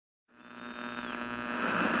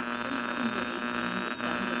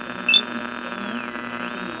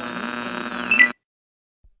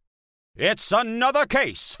It's another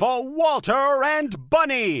case for Walter and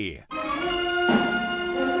Bunny.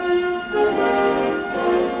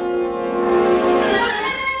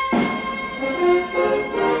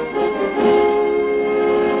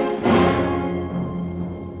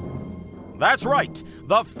 That's right,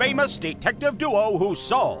 the famous detective duo who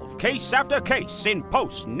solve case after case in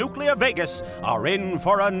post-nuclear Vegas are in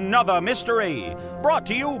for another mystery, brought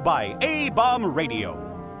to you by A-Bomb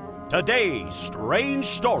Radio. Today's strange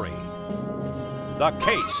story, the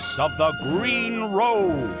case of the Green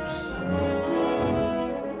Robes.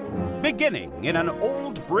 Beginning in an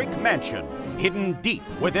old brick mansion hidden deep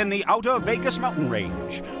within the outer Vegas mountain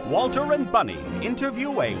range, Walter and Bunny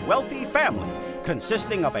interview a wealthy family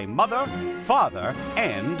consisting of a mother, father,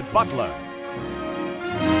 and butler.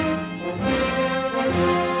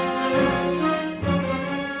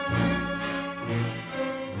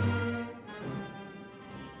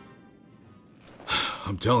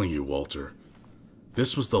 I'm telling you, Walter,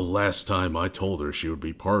 this was the last time I told her she would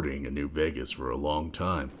be partying in New Vegas for a long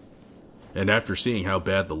time. And after seeing how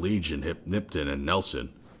bad the Legion hit Nipton and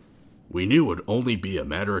Nelson, we knew it would only be a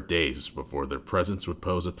matter of days before their presence would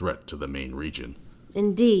pose a threat to the main region.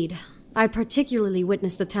 Indeed. I particularly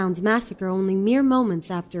witnessed the town's massacre only mere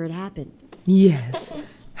moments after it happened. Yes.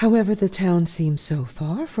 However, the town seems so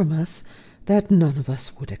far from us that none of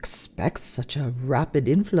us would expect such a rapid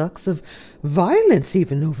influx of violence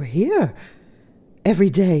even over here. Every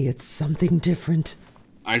day it's something different.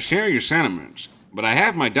 I share your sentiments, but I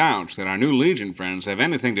have my doubts that our new Legion friends have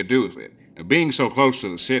anything to do with it, being so close to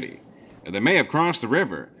the city. They may have crossed the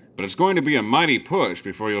river, but it's going to be a mighty push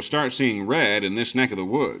before you'll start seeing red in this neck of the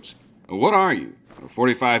woods. What are you,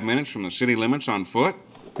 45 minutes from the city limits on foot?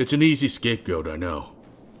 It's an easy scapegoat, I know.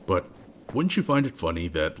 But wouldn't you find it funny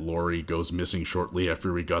that Lori goes missing shortly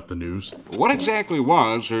after we got the news? What exactly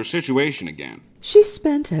was her situation again? She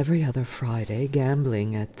spent every other Friday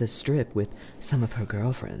gambling at the Strip with some of her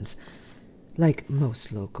girlfriends. Like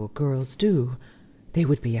most local girls do. They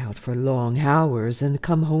would be out for long hours and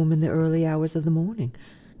come home in the early hours of the morning.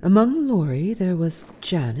 Among Lori, there was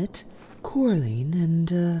Janet,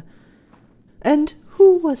 Corleen, and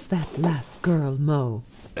who was that last girl, Mo?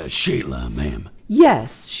 Sheila, ma'am.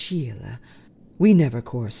 Yes, Sheila. We never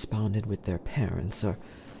corresponded with their parents or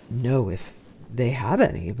know if they have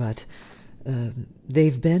any, but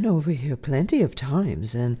they've been over here plenty of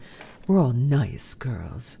times, and we're all nice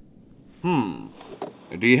girls.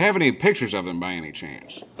 Do you have any pictures of them by any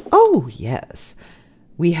chance? Oh, yes.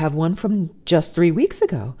 We have one from just 3 weeks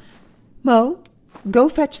ago. Mo, go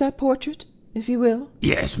fetch that portrait, if you will.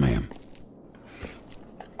 Yes, ma'am.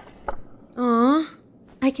 Aw,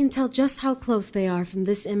 I can tell just how close they are from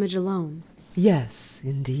this image alone. Yes,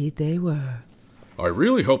 indeed they were. I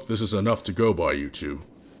really hope this is enough to go by, you two.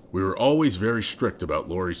 We were always very strict about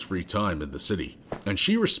Lori's free time in the city, and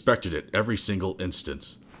she respected it every single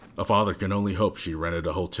instance. A father can only hope she rented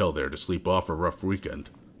a hotel there to sleep off a rough weekend.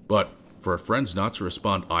 But for her friends not to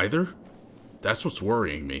respond either? That's what's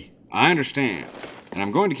worrying me. I understand, and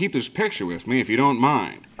I'm going to keep this picture with me if you don't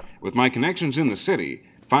mind. With my connections in the city,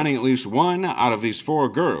 finding at least one out of these 4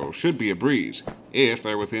 girls should be a breeze, if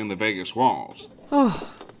they're within the Vegas walls.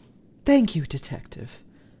 Oh, thank you, Detective.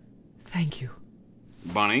 Thank you.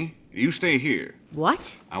 Bunny, you stay here.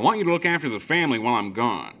 What? I want you to look after the family while I'm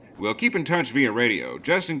gone. We'll keep in touch via radio,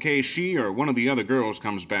 just in case she or one of the other girls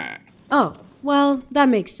comes back. Oh, well, that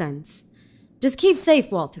makes sense. Just keep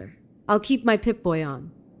safe, Walter. I'll keep my Pip-Boy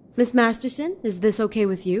on. Miss Masterson, is this okay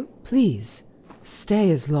with you? Please,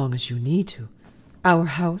 stay as long as you need to. Our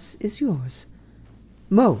house is yours.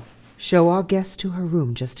 Mo, show our guest to her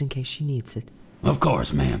room just in case she needs it. Of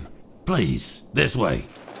course, ma'am. Please, this way.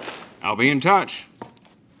 I'll be in touch.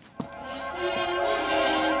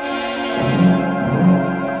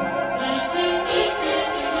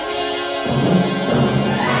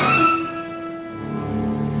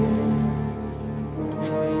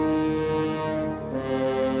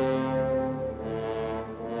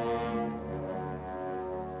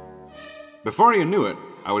 Before you knew it,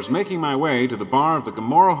 I was making my way to the bar of the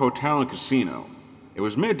Gomorrah Hotel and Casino. It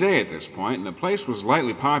was midday at this point, and the place was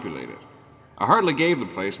lightly populated. I hardly gave the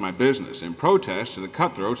place my business in protest to the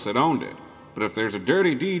cutthroats that owned it, but if there's a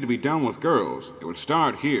dirty deed to be done with girls, it would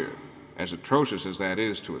start here, as atrocious as that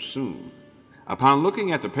is to assume. Upon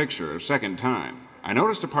looking at the picture a second time, I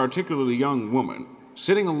noticed a particularly young woman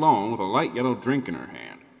sitting alone with a light yellow drink in her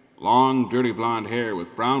hand. Long, dirty blonde hair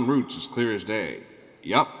with brown roots as clear as day.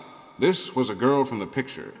 Yup. This was a girl from the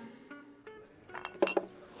picture.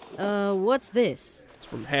 What's this? It's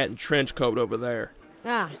from Hat and Trenchcoat over there.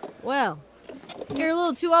 Ah, well, you're a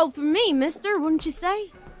little too old for me, mister, wouldn't you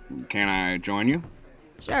say? Can I join you?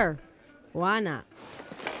 Sure. Why not?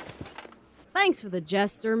 Thanks for the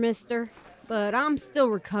gesture, mister, but I'm still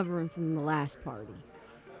recovering from the last party.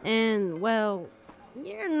 And, well,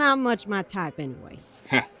 you're not much my type anyway.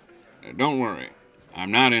 Heh, don't worry.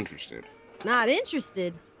 I'm not interested. Not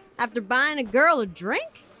interested? After buying a girl a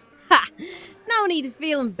drink? Ha! No need to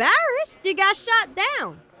feel embarrassed. You got shot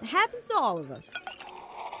down. It happens to all of us.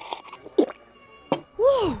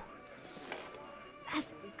 Whew!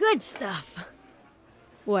 That's good stuff.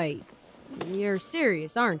 Wait, you're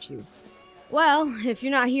serious, aren't you? Well, if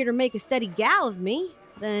you're not here to make a steady gal of me,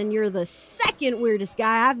 then you're the second weirdest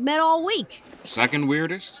guy I've met all week. Second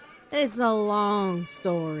weirdest? It's a long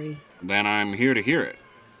story. Then I'm here to hear it.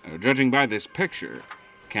 Judging by this picture,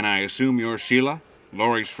 can I assume you're Sheila,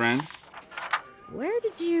 Laurie's friend? Where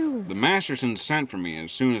did you... The Mastersons sent for me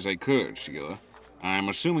as soon as they could, Sheila. I'm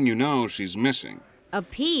assuming you know she's missing. A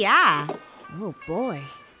P.I.? Oh, boy.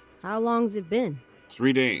 How long's it been?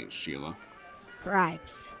 3 days, Sheila.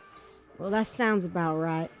 Cripes. Well, that sounds about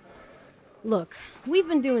right. Look, we've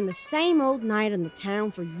been doing the same old night in the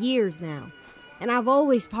town for years now, and I've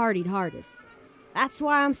always partied hardest. That's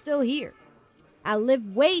why I'm still here. I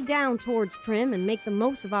live way down towards Prim and make the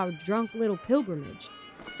most of our drunk little pilgrimage,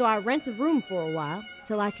 so I rent a room for a while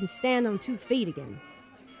till I can stand on 2 feet again.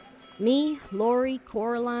 Me, Laurie,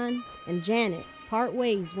 Coraline, and Janet part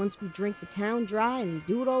ways once we drink the town dry and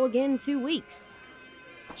do it all again in 2 weeks.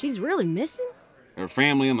 She's really missing? Her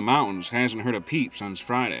family in the mountains hasn't heard a peep since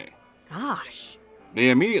Friday. Gosh. They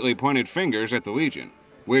immediately pointed fingers at the Legion,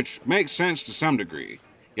 which makes sense to some degree,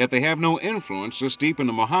 yet they have no influence this deep in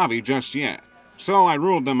the Mojave just yet, so I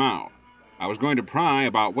ruled them out. I was going to pry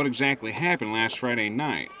about what exactly happened last Friday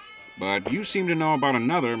night, but you seem to know about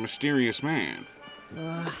another mysterious man.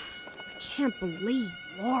 Ugh, I can't believe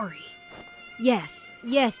Laurie. Yes,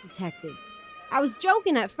 detective. I was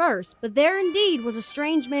joking at first, but there indeed was a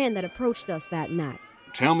strange man that approached us that night.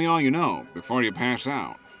 Tell me all you know before you pass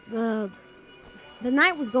out. The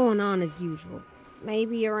night was going on as usual,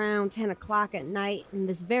 maybe around 10 o'clock at night in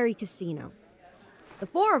this very casino. The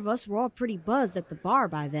 4 of us were all pretty buzzed at the bar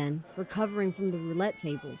by then, recovering from the roulette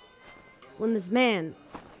tables, when this man,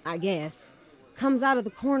 I guess, comes out of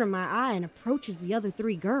the corner of my eye and approaches the other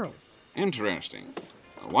 3 girls. Interesting.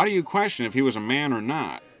 Why do you question if he was a man or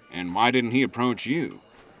not? And why didn't he approach you?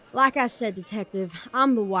 Like I said, detective,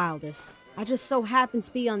 I'm the wildest. I just so happened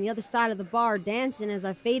to be on the other side of the bar dancing as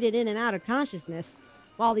I faded in and out of consciousness,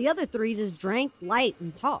 while the other 3 just drank light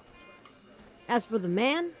and talked. As for the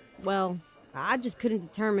man, well, I just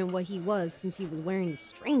couldn't determine what he was since he was wearing the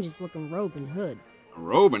strangest looking robe and hood. A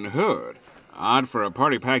robe and hood? Odd for a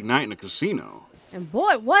party-packed night in a casino. And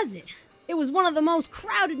boy, was it! It was one of the most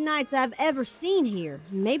crowded nights I've ever seen here.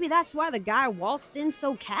 Maybe that's why the guy waltzed in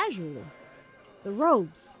so casually. The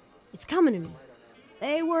robes, it's coming to me.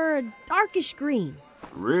 They were a darkish green.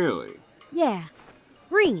 Really? Yeah,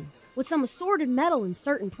 green, with some assorted metal in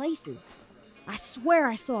certain places. I swear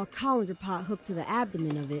I saw a colander pot hooked to the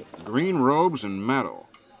abdomen of it. Green robes and metal.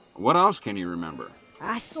 What else can you remember?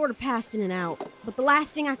 I sort of passed in and out, but the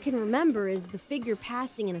last thing I can remember is the figure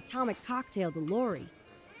passing an atomic cocktail to Laurie.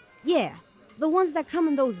 Yeah, the ones that come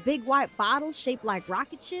in those big white bottles shaped like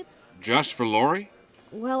rocket ships. Just for Laurie?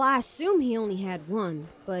 Well, I assume he only had one,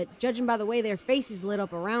 but judging by the way their faces lit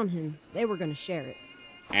up around him, they were gonna share it.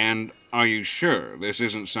 And are you sure this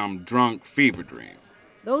isn't some drunk fever dream?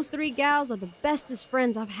 Those 3 gals are the bestest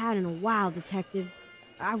friends I've had in a while, detective.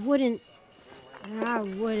 I wouldn't...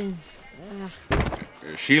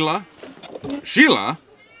 Sheila? Sheila?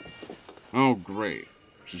 Oh, great.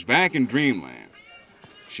 She's back in Dreamland.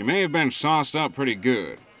 She may have been sauced up pretty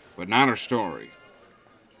good, but not her story.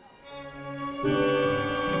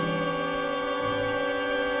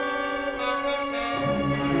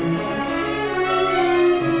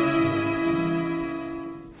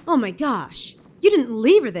 Oh my gosh, you didn't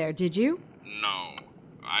leave her there, did you? No.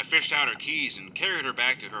 I fished out her keys and carried her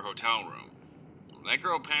back to her hotel room. That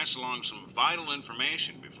girl passed along some vital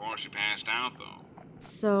information before she passed out, though.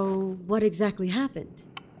 So, what exactly happened?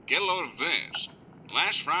 Get a load of this.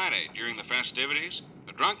 Last Friday, during the festivities,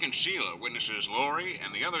 the drunken Sheila witnesses Laurie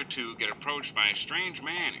and the other 2 get approached by a strange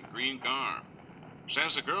man in green garb.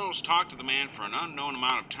 Says the girls talked to the man for an unknown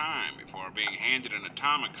amount of time before being handed an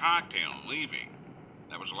atomic cocktail and leaving.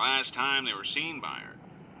 That was the last time they were seen by her.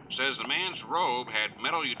 Says the man's robe had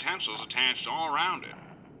metal utensils attached all around it.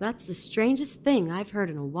 That's the strangest thing I've heard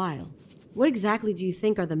in a while. What exactly do you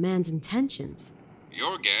think are the man's intentions?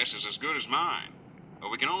 Your guess is as good as mine, but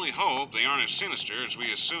we can only hope they aren't as sinister as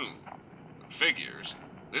we assume. Figures.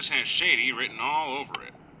 This has Shady written all over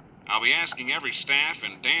it. I'll be asking every staff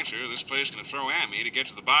and dancer this place can throw at me to get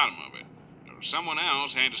to the bottom of it. someone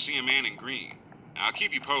else had to see a man in green. I'll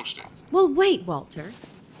keep you posted. Well, wait, Walter.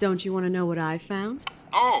 Don't you want to know what I found?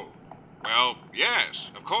 Oh, well,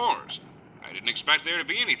 yes, of course. I didn't expect there to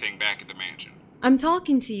be anything back at the mansion. I'm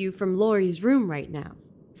talking to you from Lori's room right now.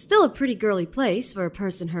 Still a pretty girly place for a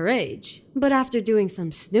person her age, but after doing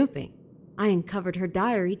some snooping, I uncovered her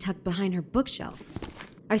diary tucked behind her bookshelf.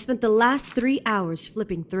 I spent the last 3 hours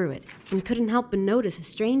flipping through it and couldn't help but notice a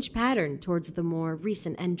strange pattern towards the more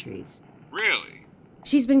recent entries. Really?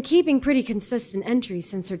 She's been keeping pretty consistent entries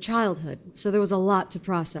since her childhood, so there was a lot to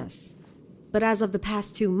process. But as of the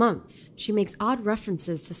past 2 months, she makes odd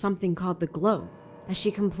references to something called the Glow, as she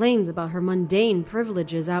complains about her mundane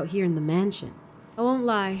privileges out here in the mansion. I won't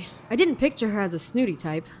lie, I didn't picture her as a snooty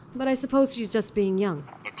type, but I suppose she's just being young.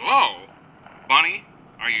 The Glow? Bunny,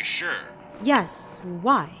 are you sure? Yes,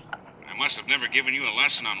 why? I must have never given you a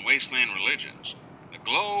lesson on wasteland religions. The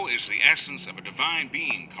Glow is the essence of a divine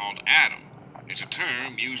being called Adam. It's a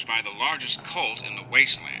term used by the largest cult in the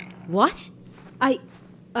wasteland. What? I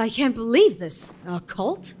can't believe this. A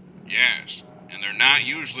cult? Yes, and they're not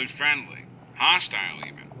usually friendly. Hostile,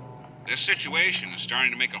 even. This situation is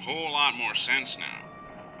starting to make a whole lot more sense now.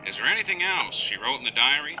 Is there anything else she wrote in the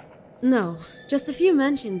diary? No, just a few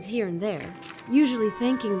mentions here and there, usually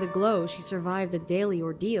thanking the Glow she survived a daily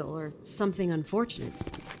ordeal or something unfortunate.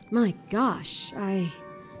 My gosh, I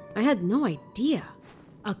had no idea.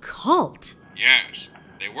 A cult? Yes,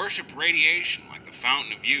 they worship radiation like the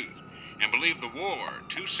fountain of youth, and believe the war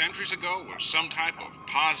 2 centuries ago was some type of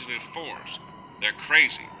positive force. They're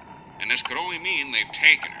crazy, and this could only mean they've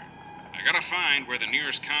taken her. I gotta find where the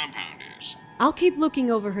nearest compound is. I'll keep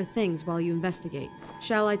looking over her things while you investigate.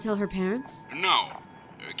 Shall I tell her parents? No,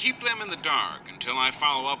 keep them in the dark until I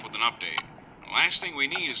follow up with an update. The last thing we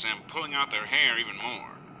need is them pulling out their hair even more.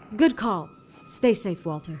 Good call. Stay safe,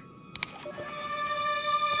 Walter.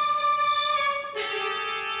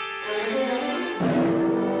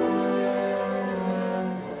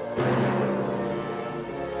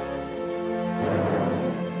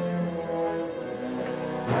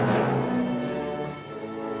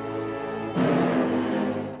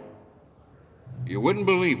 You wouldn't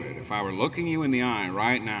believe it if I were looking you in the eye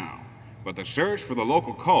right now, but the search for the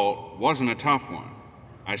local cult wasn't a tough one.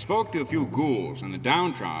 I spoke to a few ghouls and the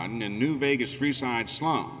downtrodden in New Vegas Freeside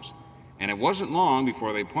slums, and it wasn't long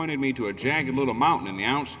before they pointed me to a jagged little mountain in the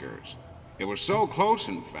outskirts. It was so close,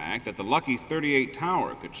 in fact, that the Lucky 38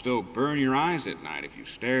 Tower could still burn your eyes at night if you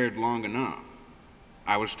stared long enough.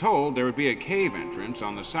 I was told there would be a cave entrance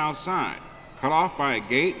on the south side, cut off by a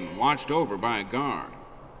gate and watched over by a guard.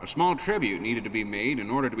 A small tribute needed to be made in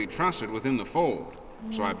order to be trusted within the fold,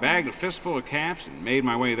 so I bagged a fistful of caps and made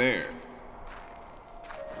my way there.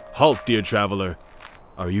 Halt, dear traveler.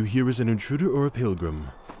 Are you here as an intruder or a pilgrim?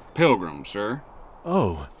 Pilgrim, sir.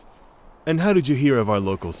 Oh. And how did you hear of our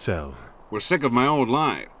local cell? Was sick of my old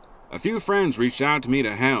life. A few friends reached out to me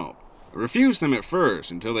to help. I refused them at first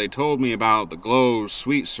until they told me about the Glow's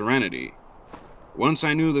sweet serenity. Once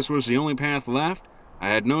I knew this was the only path left, I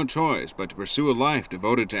had no choice but to pursue a life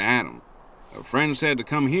devoted to Adam. A friend said to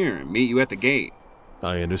come here and meet you at the gate.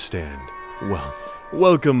 I understand. Well,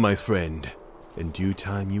 welcome, my friend. In due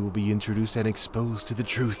time you will be introduced and exposed to the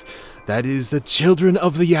truth. That is the children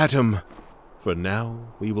of the atom. For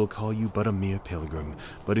now, we will call you but a mere pilgrim,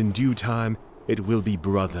 but in due time, it will be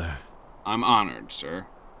brother. I'm honored, sir.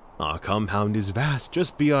 Our compound is vast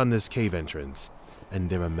just beyond this cave entrance, and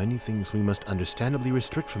there are many things we must understandably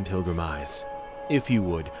restrict from pilgrim eyes. If you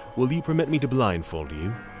would, will you permit me to blindfold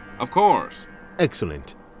you? Of course.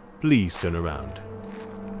 Excellent. Please turn around.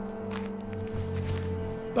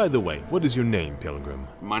 By the way, what is your name, Pilgrim?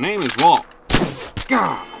 My name is Walt.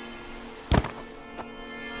 Gah!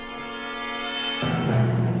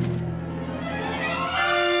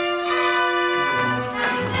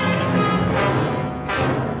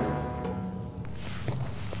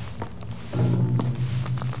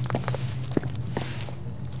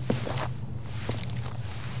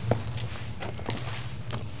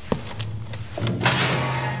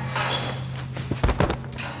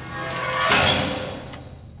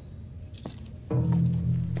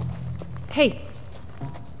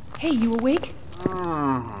 Hey, you awake?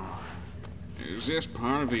 Is this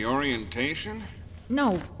part of the orientation?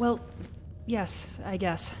 No, well, yes, I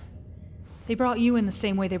guess. They brought you in the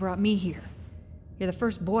same way they brought me here. You're the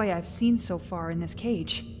first boy I've seen so far in this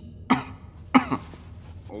cage.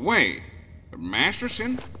 Wait,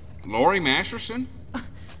 Masterson? Laurie Masterson?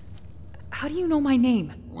 How do you know my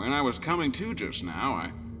name? When I was coming to just now,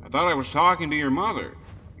 I thought I was talking to your mother.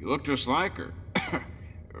 You look just like her.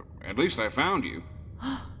 At least I found you.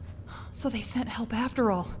 So they sent help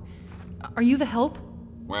after all. Are you the help?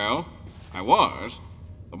 Well, I was.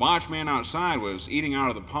 The watchman outside was eating out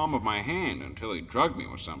of the palm of my hand until he drugged me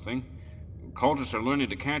with something. Cultists are learning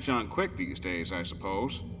to catch on quick these days, I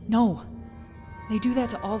suppose. No. They do that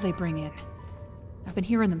to all they bring in. I've been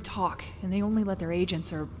hearing them talk, and they only let their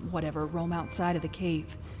agents or whatever roam outside of the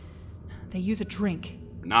cave. They use a drink.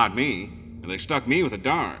 Not me. They stuck me with a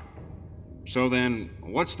dart. So then,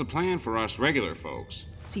 what's the plan for us regular folks?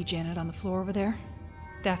 See Janet on the floor over there?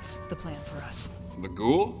 That's the plan for us. The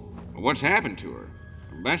ghoul? What's happened to her?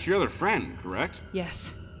 That's your other friend, correct?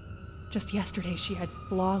 Yes. Just yesterday she had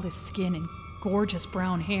flawless skin and gorgeous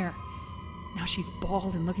brown hair. Now she's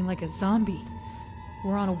bald and looking like a zombie.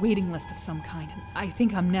 We're on a waiting list of some kind, and I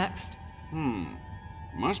think I'm next.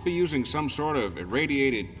 Must be using some sort of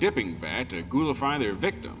irradiated dipping vat to ghoulify their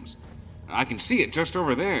victims. I can see it just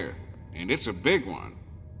over there, and it's a big one.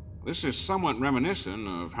 This is somewhat reminiscent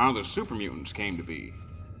of how the super mutants came to be.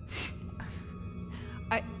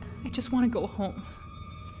 I just want to go home.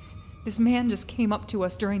 This man just came up to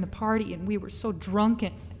us during the party, and we were so drunk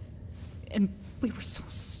and we were so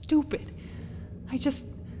stupid. I just...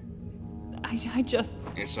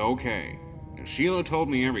 It's okay. Sheila told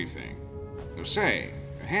me everything. Say,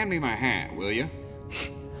 hand me my hat, will you?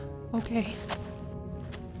 Okay.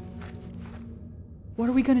 What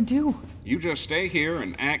are we gonna do? You just stay here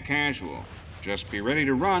and act casual. Just be ready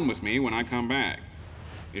to run with me when I come back.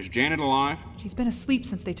 Is Janet alive? She's been asleep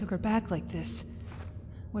since they took her back like this.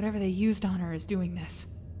 Whatever they used on her is doing this.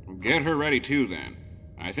 Get her ready too, then.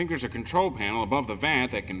 I think there's a control panel above the vat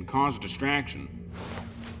that can cause a distraction.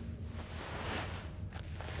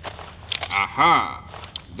 Aha!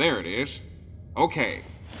 There it is. Okay,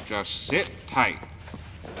 just sit tight.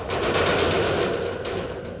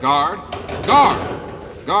 Guard! Guard!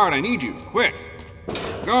 Guard, I need you, quick!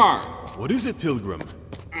 Guard! What is it, Pilgrim?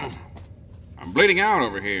 I'm bleeding out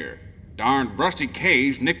over here. Darn rusty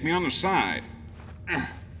cage nicked me on the side.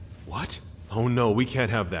 What? Oh no, we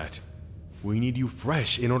can't have that. We need you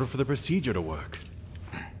fresh in order for the procedure to work.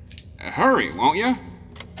 Hurry, won't you?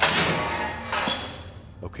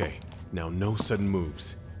 Okay, now no sudden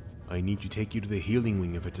moves. I need to take you to the healing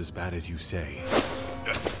wing if it's as bad as you say.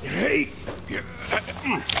 Hey!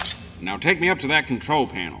 Now take me up to that control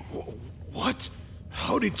panel. What?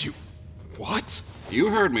 How did you... What? You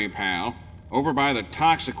heard me, pal. Over by the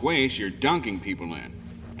toxic waste you're dunking people in.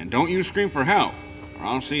 And don't you scream for help, or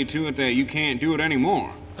I'll see to it that you can't do it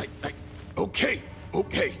anymore. Okay.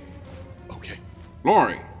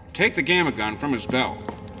 Laurie, take the gamma gun from his belt.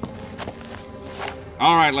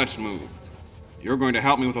 All right, let's move. You're going to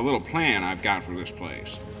help me with a little plan I've got for this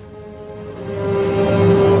place.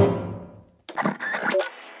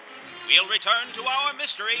 We'll return to our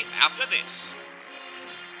mystery after this.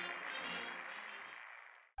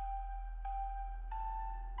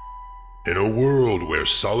 In a world where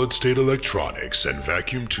solid-state electronics and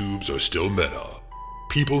vacuum tubes are still meta,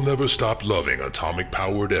 people never stopped loving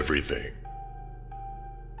atomic-powered everything.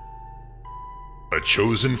 A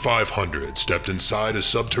chosen 500 stepped inside a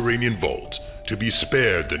subterranean vault to be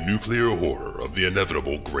spared the nuclear horror of the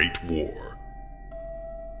inevitable Great War.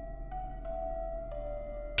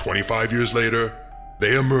 25 years later,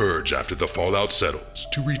 they emerge after the fallout settles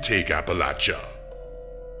to retake Appalachia.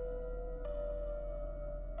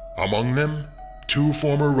 Among them, two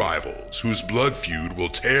former rivals whose blood feud will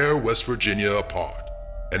tear West Virginia apart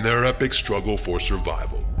in their epic struggle for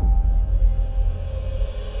survival.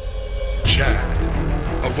 Chad,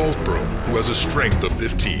 a vault bro who has a strength of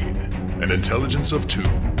 15, an intelligence of 2,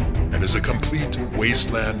 and is a complete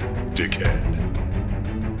wasteland dickhead.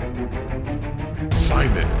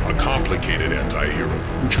 Simon, a complicated anti-hero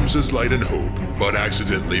who chooses light and hope, but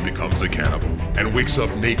accidentally becomes a cannibal and wakes up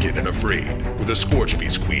naked and afraid with a Scorch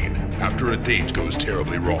Beast queen after a date goes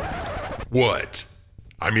terribly wrong. What?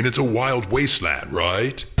 I mean, it's a wild wasteland,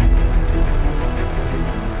 right?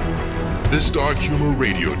 This dark humor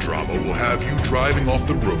radio drama will have you driving off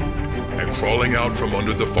the road and crawling out from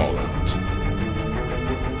under the fallout.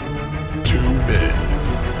 2 men,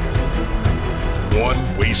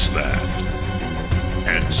 1 wasteland,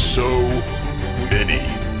 and so many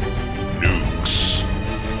nukes.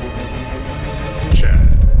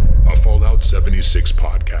 Chad, a Fallout 76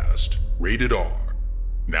 podcast, rated R,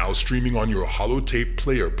 now streaming on your holotape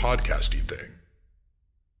player podcasty thing.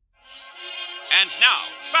 And now,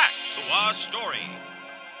 back to our story.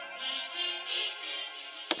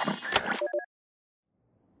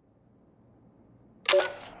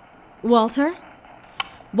 Walter?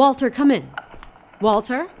 Walter, come in.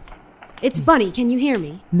 Walter? It's Bunny, can you hear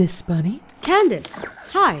me? Miss Bunny? Candace,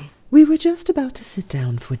 hi. We were just about to sit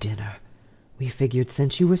down for dinner. We figured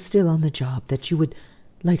since you were still on the job that you would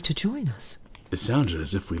like to join us. It sounded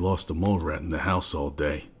as if we lost a mole rat in the house all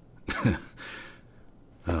day.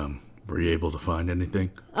 Were you able to find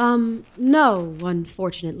anything? No,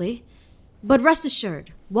 unfortunately. But rest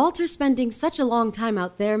assured, Walter spending such a long time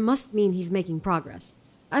out there must mean he's making progress.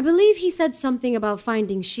 I believe he said something about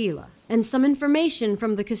finding Sheila, and some information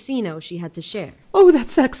from the casino she had to share. Oh,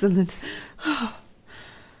 that's excellent.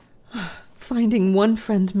 Finding one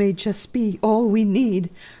friend may just be all we need.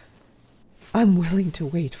 I'm willing to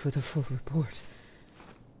wait for the full report.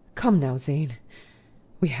 Come now, Zane.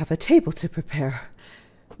 We have a table to prepare.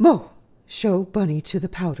 Mo, show Bunny to the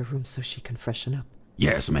powder room so she can freshen up.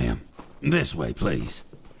 Yes, ma'am. This way, please.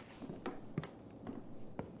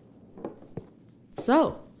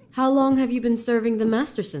 So, how long have you been serving the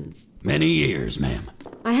Mastersons? Many years, ma'am.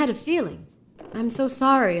 I had a feeling. I'm so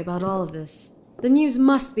sorry about all of this. The news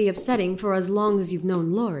must be upsetting for as long as you've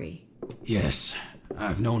known Lori. Yes,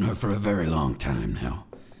 I've known her for a very long time now.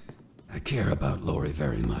 I care about Lori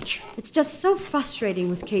very much. It's just so frustrating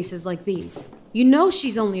with cases like these. You know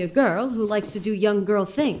she's only a girl who likes to do young girl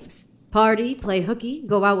things. Party, play hooky,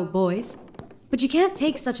 go out with boys. But you can't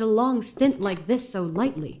take such a long stint like this so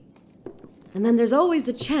lightly. And then there's always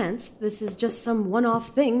a chance this is just some one-off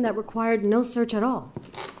thing that required no search at all.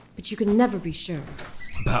 But you can never be sure.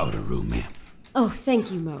 Powder room, ma'am. Oh,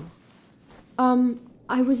 thank you, Mo.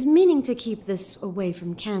 I was meaning to keep this away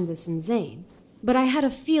from Candace and Zane, but I had a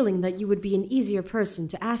feeling that you would be an easier person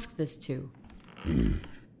to ask this to.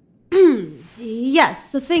 Yes,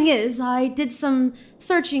 the thing is, I did some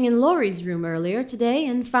searching in Lori's room earlier today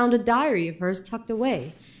and found a diary of hers tucked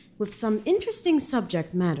away, with some interesting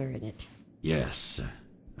subject matter in it. Yes,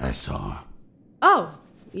 I saw. Oh,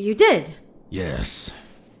 you did? Yes,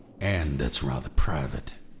 and it's rather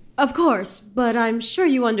private. Of course, but I'm sure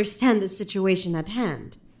you understand the situation at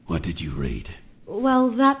hand. What did you read? Well,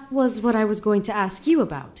 that was what I was going to ask you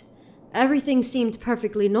about. Everything seemed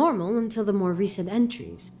perfectly normal until the more recent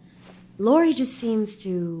entries. Lori just seems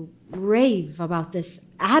to rave about this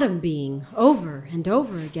Adam being over and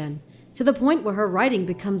over again, to the point where her writing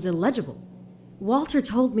becomes illegible. Walter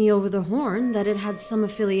told me over the horn that it had some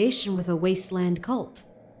affiliation with a wasteland cult.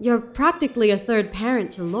 You're practically a third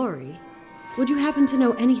parent to Lori. Would you happen to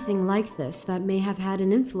know anything like this that may have had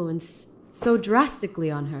an influence so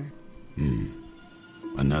drastically on her?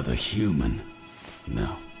 Another human?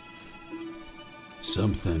 No.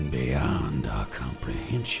 Something beyond our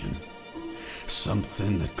comprehension.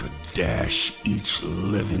 Something that could dash each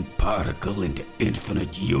living particle into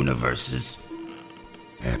infinite universes?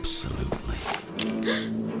 Absolutely.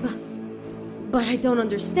 But I don't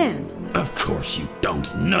understand. Of course you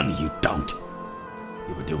don't. None of you don't.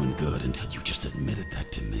 You were doing good until you just admitted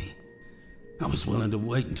that to me. I was willing to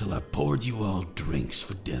wait until I poured you all drinks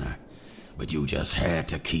for dinner, but you just had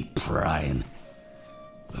to keep prying.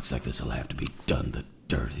 Looks like this'll have to be done the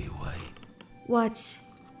dirty way.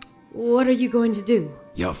 What are you going to do?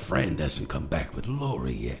 Your friend hasn't come back with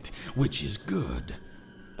Lori yet, which is good.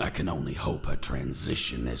 I can only hope her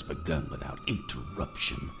transition has begun without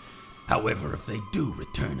interruption. However, if they do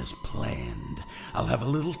return as planned, I'll have a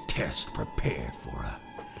little test prepared for her.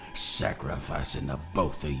 Sacrificing the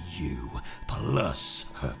both of you,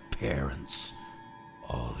 plus her parents,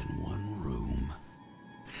 all in one room.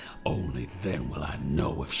 Only then will I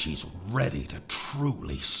know if she's ready to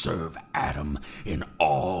truly serve Adam in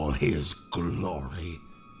all his glory.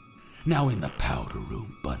 Now in the powder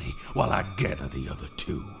room, Bunny, while I gather the other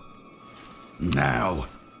two. Now,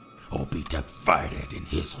 or be divided in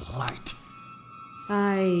his light.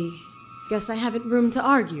 I guess I haven't room to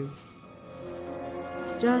argue.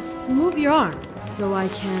 Just move your arm so I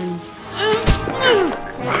can...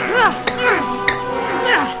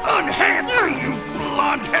 Unhand me, you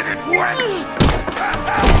blonde-headed wench!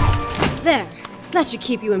 There. That should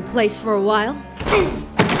keep you in place for a while.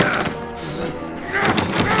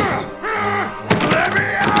 Let me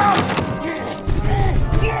out!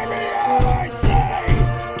 Let me out, I say!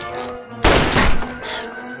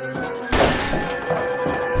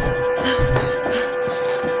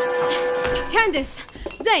 Candace!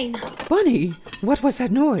 Zane! Bunny, what was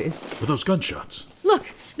that noise? Were those gunshots?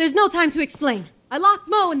 Look, there's no time to explain. I locked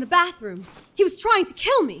Mo in the bathroom. He was trying to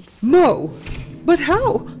kill me. Mo? But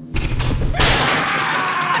how?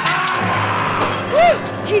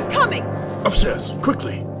 He's coming! Upstairs,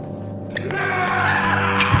 quickly!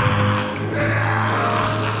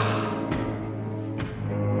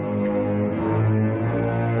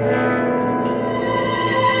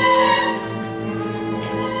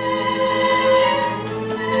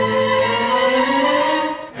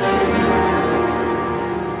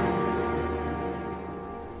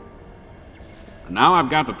 Now I've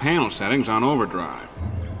got the panel settings on overdrive.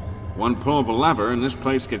 One pull of a lever and this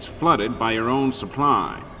place gets flooded by your own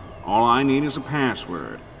supply. All I need is a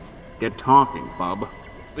password. Get talking, bub.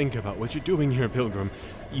 Think about what you're doing here, Pilgrim.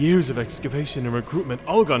 Years of excavation and recruitment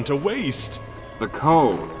all gone to waste. The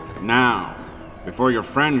code. Now. Before your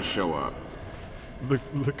friends show up. The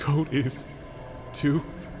code is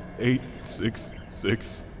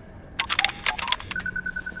 2866.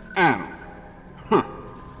 Adam. Huh.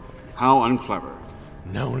 How unclever.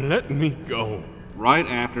 Now let me go. Right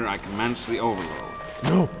after I commence the overload.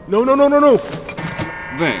 No.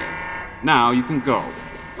 There. Now you can go.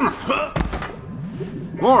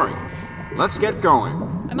 Lori, let's get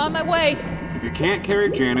going. I'm on my way. If you can't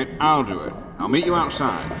carry Janet, I'll do it. I'll meet you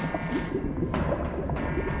outside.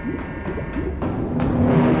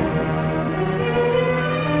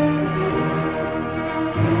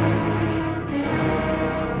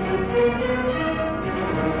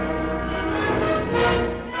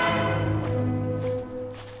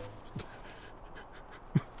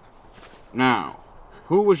 Now,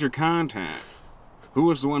 who was your contact? Who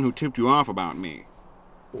was the one who tipped you off about me?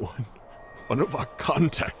 One of our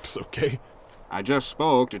contacts, okay? I just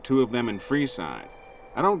spoke to two of them in Freeside.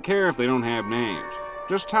 I don't care if they don't have names.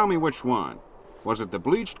 Just tell me which one. Was it the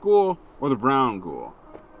bleached ghoul or the brown ghoul?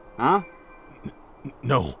 Huh?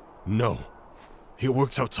 No. He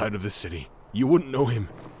works outside of the city. You wouldn't know him.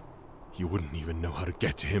 You wouldn't even know how to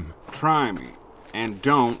get to him. Try me, and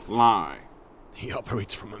don't lie. He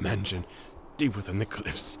operates from a mansion deep within the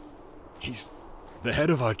cliffs. He's the head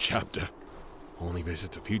of our chapter. Only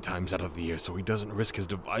visits a few times out of the year so he doesn't risk his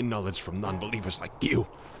divine knowledge from non-believers like you.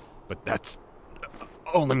 But that's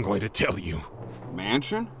all I'm going to tell you.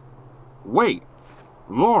 Mansion? Wait,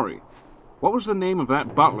 Lori, what was the name of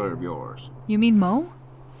that butler of yours? You mean Mo?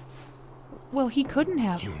 Well, he couldn't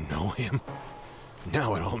have. You know him?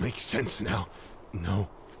 Now it all makes sense now. No.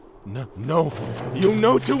 You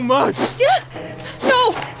know too much!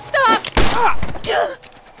 No! Stop!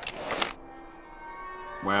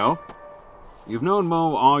 Well, you've known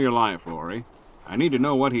Mo all your life, Lori. I need to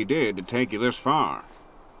know what he did to take you this far.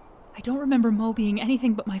 I don't remember Mo being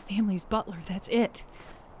anything but my family's butler, that's it.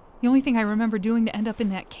 The only thing I remember doing to end up in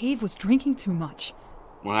that cave was drinking too much.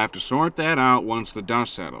 We'll have to sort that out once the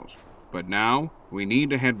dust settles. But now, we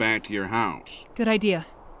need to head back to your house. Good idea.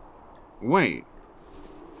 Wait.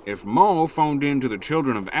 If Mo phoned in to the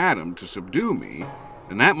Children of Adam to subdue me,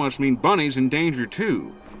 then that must mean Bunny's in danger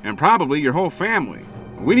too, and probably your whole family.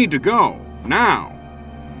 We need to go, now!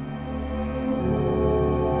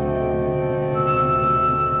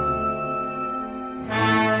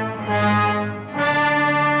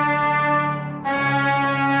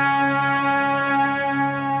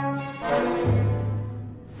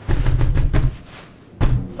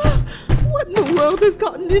 What in the world has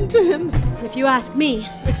gotten into him? If you ask me,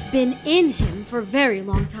 it's been in him for a very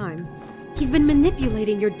long time. He's been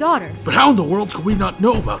manipulating your daughter. But how in the world could we not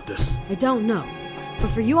know about this? I don't know. But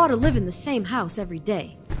for you all to live in the same house every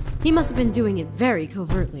day, he must have been doing it very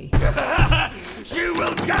covertly. She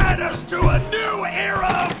will guide us to a new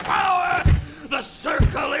era of power! The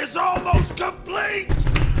circle is almost complete!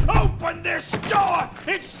 Open this door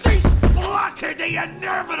and cease blocking the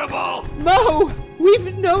inevitable! Mo,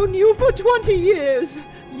 we've known you for 20 years.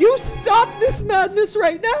 You stop this madness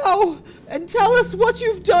right now and tell us what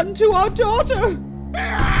you've done to our daughter.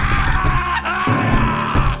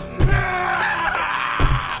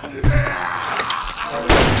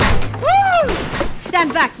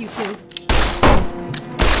 Stand back, you two.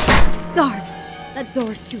 Darn, that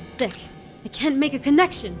door's too thick. I can't make a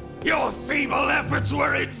connection. Your feeble efforts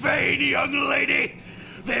were in vain, young lady.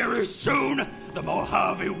 Very soon, the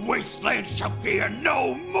Mojave Wasteland shall fear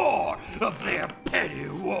no more of their petty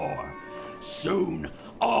war. Soon,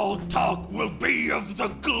 all talk will be of the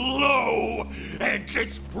glow and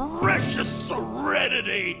its precious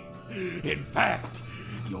serenity. In fact,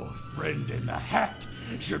 your friend in the hat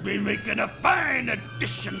should be making a fine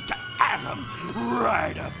addition to Adam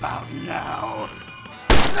right about now.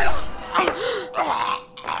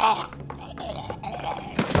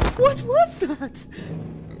 What was that?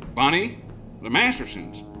 Bunny? The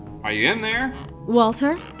Mastersons. Are you in there?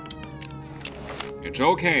 Walter? It's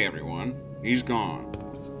okay, everyone. He's gone.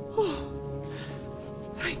 Oh,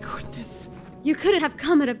 thank goodness. You couldn't have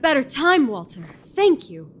come at a better time, Walter.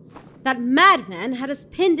 Thank you. That madman had us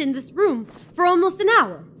pinned in this room for almost an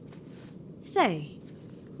hour. Say,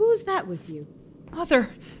 who's that with you?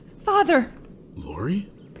 Mother! Father!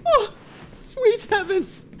 Lori? Oh, sweet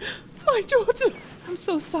heavens! My daughter! I'm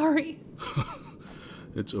so sorry.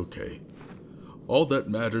 It's okay. All that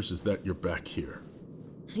matters is that you're back here.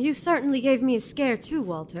 You certainly gave me a scare too,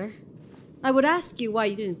 Walter. I would ask you why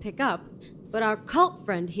you didn't pick up, but our cult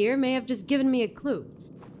friend here may have just given me a clue.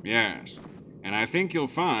 Yes, and I think you'll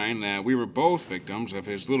find that we were both victims of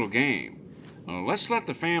his little game. Let's let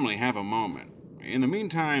the family have a moment. In the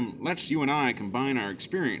meantime, let's you and I combine our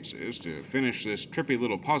experiences to finish this trippy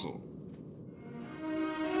little puzzle.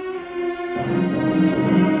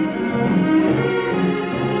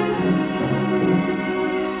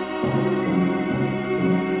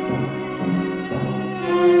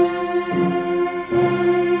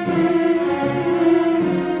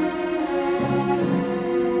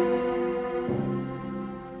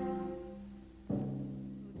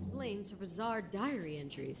 Explains her bizarre diary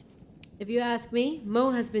entries. If you ask me,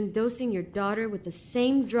 Mo has been dosing your daughter with the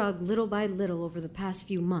same drug little by little over the past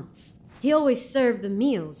few months. He always served the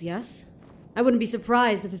meals, yes? I wouldn't be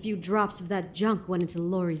surprised if a few drops of that junk went into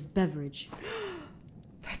Laurie's beverage.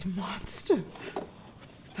 That monster!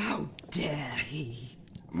 How dare he?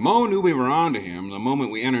 Mo knew we were onto him the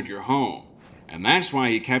moment we entered your home, and that's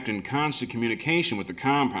why he kept in constant communication with the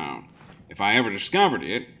compound. If I ever discovered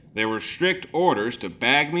it, there were strict orders to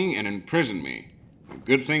bag me and imprison me.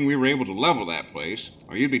 Good thing we were able to level that place,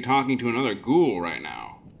 or you'd be talking to another ghoul right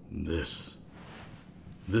now. This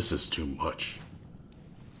is too much.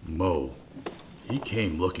 Mo, he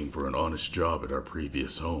came looking for an honest job at our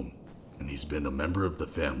previous home, and he's been a member of the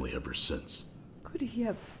family ever since. Could he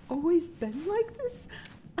have always been like this?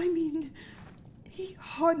 I mean, he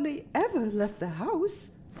hardly ever left the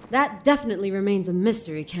house. That definitely remains a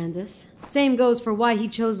mystery, Candace. Same goes for why he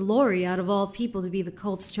chose Laurie out of all people to be the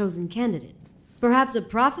cult's chosen candidate. Perhaps a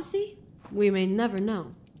prophecy? We may never know.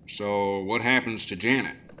 So, what happens to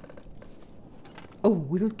Janet? Oh,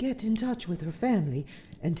 we'll get in touch with her family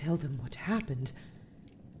and tell them what happened.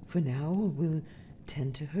 For now, we'll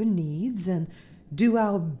tend to her needs and do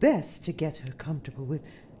our best to get her comfortable with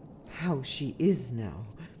how she is now.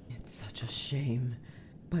 It's such a shame.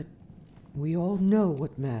 But we all know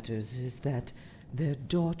what matters is that their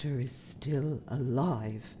daughter is still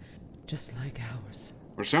alive, just like ours.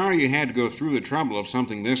 We're sorry you had to go through the trouble of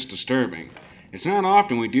something this disturbing. It's not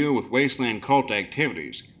often we deal with wasteland cult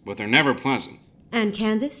activities, but they're never pleasant. And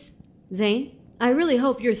Candace? Zane? I really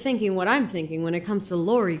hope you're thinking what I'm thinking when it comes to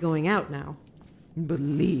Laurie going out now.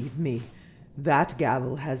 Believe me, that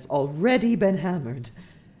gavel has already been hammered.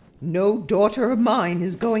 No daughter of mine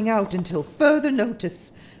is going out until further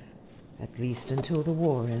notice. At least until the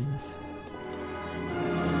war ends.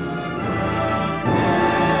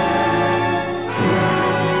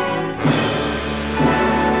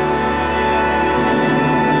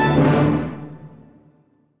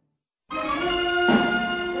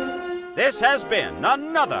 This has been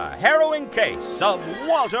another harrowing case of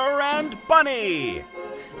Walter and Bunny.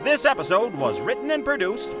 This episode was written and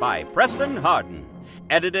produced by Preston Harden,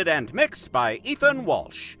 edited and mixed by Ethan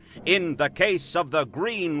Walsh. In the case of the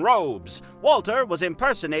Green Robes, Walter was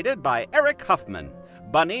impersonated by Eric Huffman,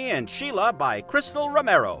 Bunny and Sheila by Crystal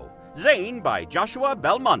Romero, Zane by Joshua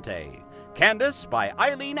Belmonte, Candace by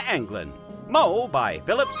Eileen Anglin, Mo by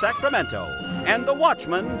Philip Sacramento, and The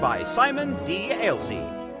Watchman by Simon D.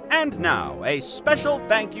 Ailsey. And now, a special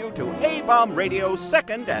thank you to A-Bomb Radio's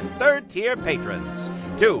second and third tier patrons.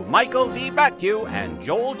 To Michael D. Batkew and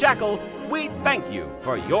Joel Jackal, we thank you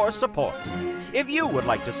for your support. If you would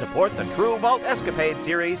like to support the True Vault Escapade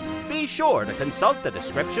series, be sure to consult the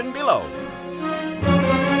description below.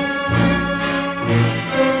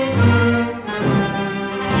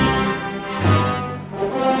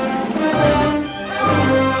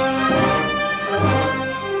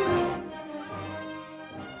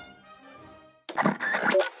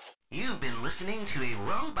 You've been listening to a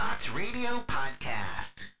Robots Radio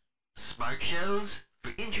podcast. Smart shows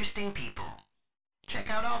for interesting people. Check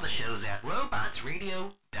out all the shows at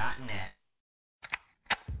robotsradio.net.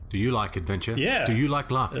 Do you like adventure? Yeah. Do you like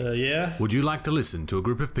laughing? Yeah. Would you like to listen to a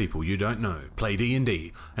group of people you don't know play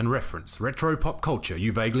D&D and reference retro pop culture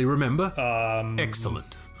you vaguely remember?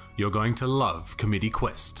 Excellent. You're going to love Committee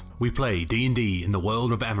Quest. We play D&D in the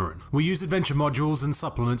world of Amarin. We use adventure modules and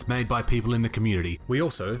supplements made by people in the community. We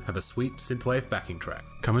also have a sweet synthwave backing track.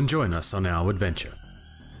 Come and join us on our adventure.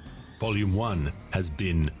 Volume 1 has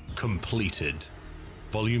been completed.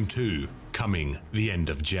 Volume 2 coming the end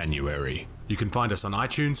of January. You can find us on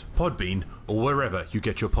iTunes, Podbean, or wherever you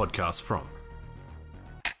get your podcasts from.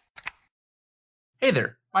 Hey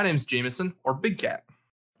there, my name's Jameson, or Big Cat.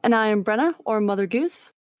 And I am Brenna, or Mother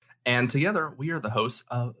Goose. And together, we are the hosts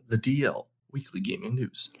of the DL, Weekly Gaming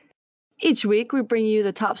News. Each week, we bring you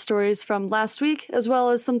the top stories from last week, as well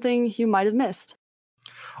as something you might have missed.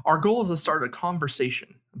 Our goal is to start a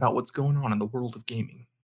conversation about what's going on in the world of gaming.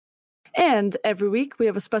 And every week, we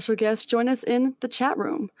have a special guest join us in the chat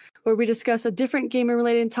room, where we discuss a different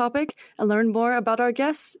gaming-related topic and learn more about our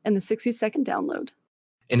guests in the 60-second download.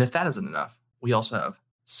 And if that isn't enough, we also have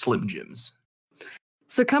Slim Jims.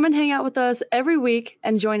 So come and hang out with us every week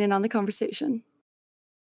and join in on the conversation.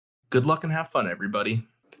 Good luck and have fun, everybody.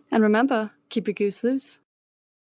 And remember, keep your goose loose.